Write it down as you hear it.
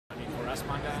Rust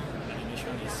manga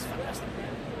animation is fantastic.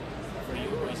 For you,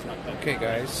 it's not bad. Okay,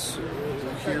 guys, so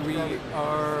here we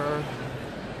are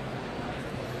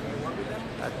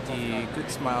at the Good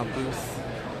Smile booth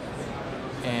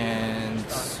and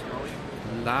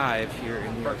live here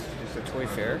in New York. It's the Toy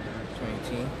Fair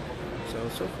 2018.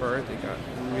 So far they got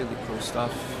really cool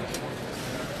stuff.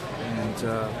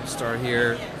 And start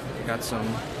here. They got some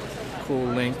cool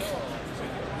Link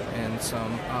and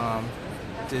some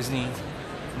Disney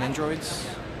Nendroids.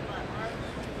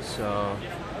 So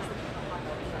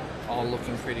all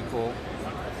looking pretty cool.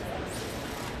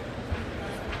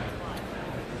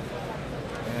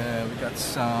 And we got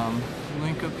some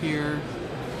Link up here.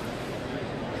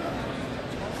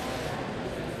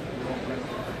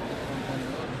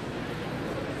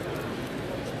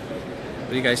 What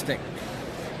do you guys think?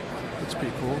 Looks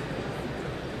pretty cool.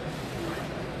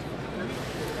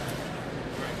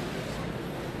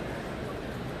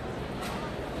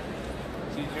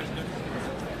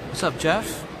 What's up,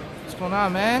 Jeff? What's going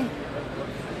on, man?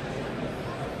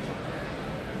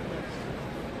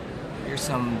 Here's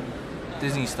some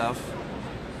Disney stuff.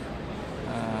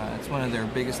 It's one of their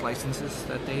biggest licenses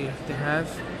that they have.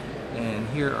 And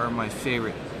here are my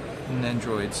favorite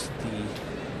Nendroids, the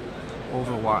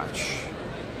Overwatch.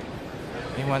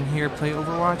 Anyone here play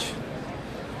Overwatch?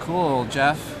 Cool,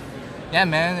 Jeff. Yeah,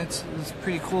 man, it's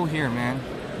pretty cool here, man.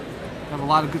 Have a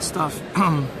lot of good stuff.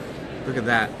 Look at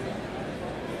that.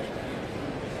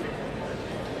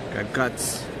 Got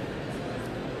Guts.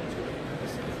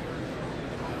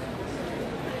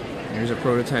 Here's a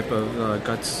prototype of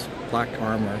Guts black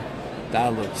armor.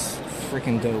 That looks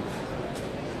freaking dope.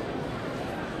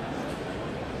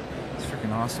 It's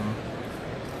freaking awesome.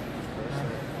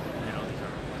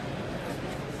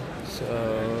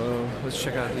 So let's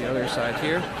check out the other side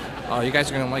here. Oh, you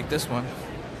guys are gonna like this one.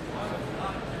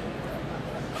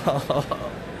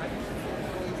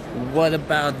 What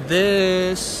about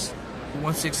this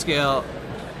 1/6 scale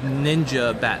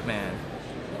Ninja Batman?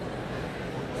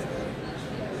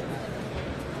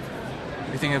 What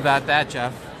do you think about that,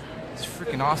 Jeff? It's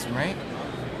freaking awesome, right?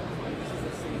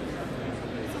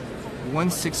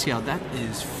 1/6 scale. That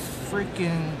is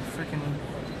freaking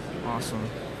awesome.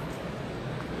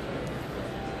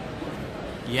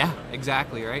 Yeah,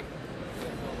 exactly, right?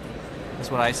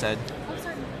 That's what I said.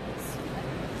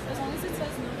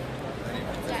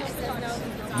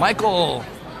 Michael,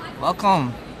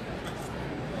 welcome.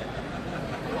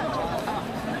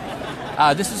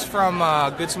 This is from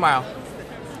Good Smile.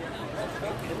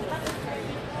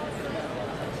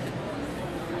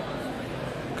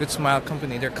 Good Smile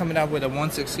Company. They're coming out with a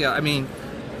 1/6 scale. I mean,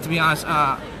 to be honest,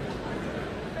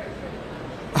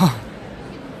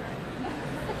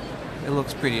 it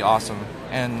looks pretty awesome,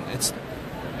 and it's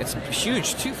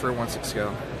huge too for a 1/6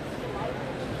 scale.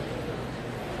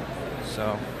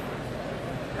 So,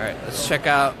 all right, let's check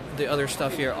out the other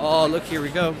stuff here. Oh, look, here we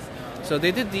go. So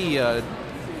they did the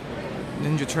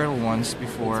Ninja Turtle ones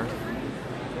before,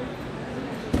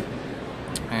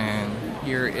 and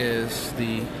here is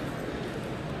the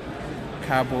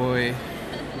Cowboy.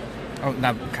 Oh,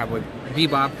 not Cowboy.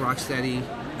 Bebop, Rocksteady,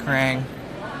 Krang,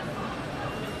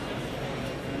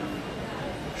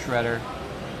 Shredder,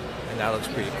 and that looks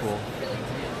pretty cool.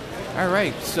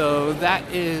 Alright, so that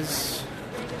is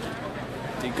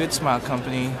the Good Smile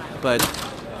Company, but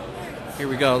here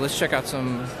we go. Let's check out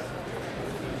some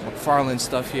McFarlane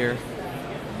stuff here.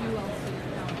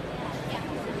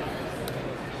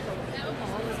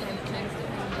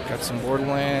 Got some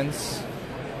Borderlands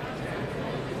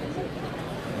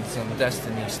and some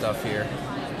Destiny stuff here.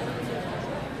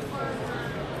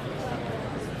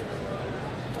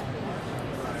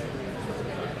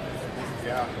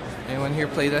 Anyone here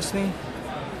play Destiny?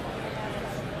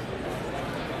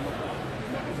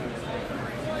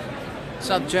 What's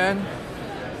up, Jen?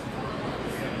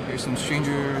 Here's some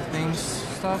Stranger Things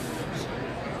stuff.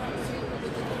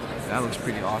 That looks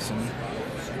pretty awesome.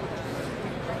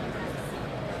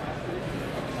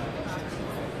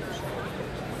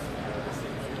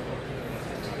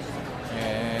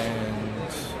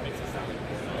 And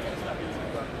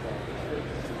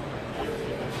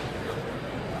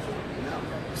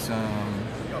some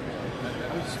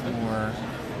more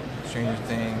Stranger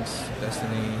Things,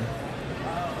 Destiny,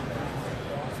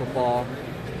 football.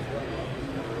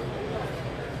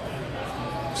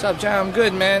 What's up, John? I'm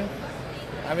good, man.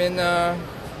 I'm in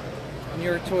New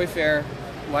York Toy Fair,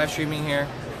 live streaming here.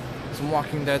 Some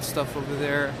Walking Dead stuff over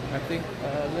there. I think,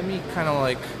 let me kind of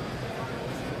like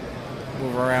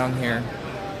move around here.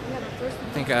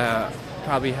 I think I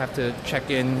probably have to check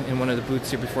in one of the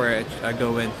booths here before I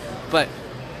go in. But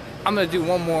I'm gonna do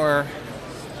one more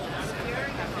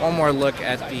one more look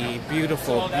at the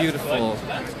beautiful, beautiful.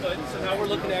 That's good. So now we're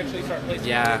looking to actually start placing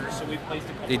Yeah, orders. So we've placed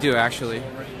a couple. they do actually.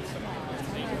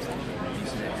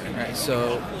 All right,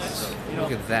 so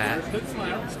look at that.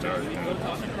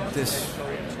 This,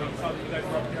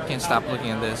 can't stop looking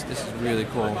at this. This is really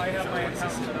cool.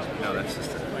 No, that's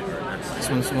just This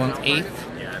one's 1/8.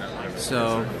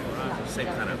 So same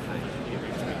kind of thing.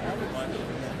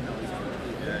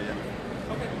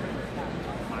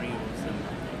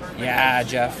 yeah,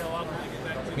 Jeff.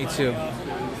 Me too.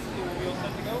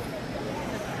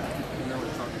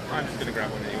 I'm just gonna grab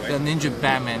one anyway. The Ninja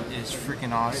Batman is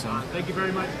freaking awesome. Thank you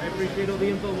very much. I appreciate all the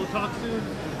info. We'll talk soon.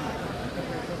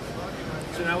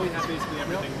 So now we have basically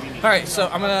everything we need. All right, so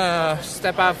I'm gonna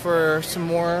step out for some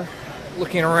more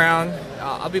looking around.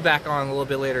 I'll be back on a little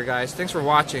bit later, guys. Thanks for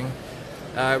watching.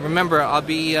 Remember, I'll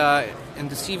be in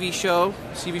the CV show.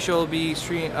 CV show will be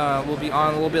on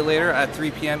a little bit later at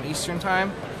 3 p.m. Eastern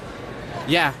time.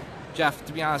 Yeah, Jeff.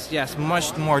 To be honest, yes,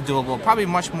 much more doable. Probably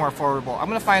much more affordable. I'm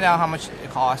gonna find out how much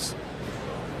it costs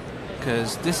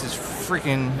because this is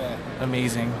freaking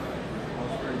amazing.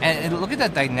 And look at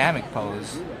that dynamic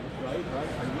pose.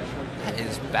 That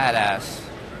is badass.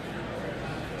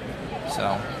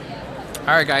 So,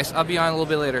 alright guys, I'll be on a little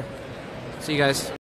bit later. See you guys.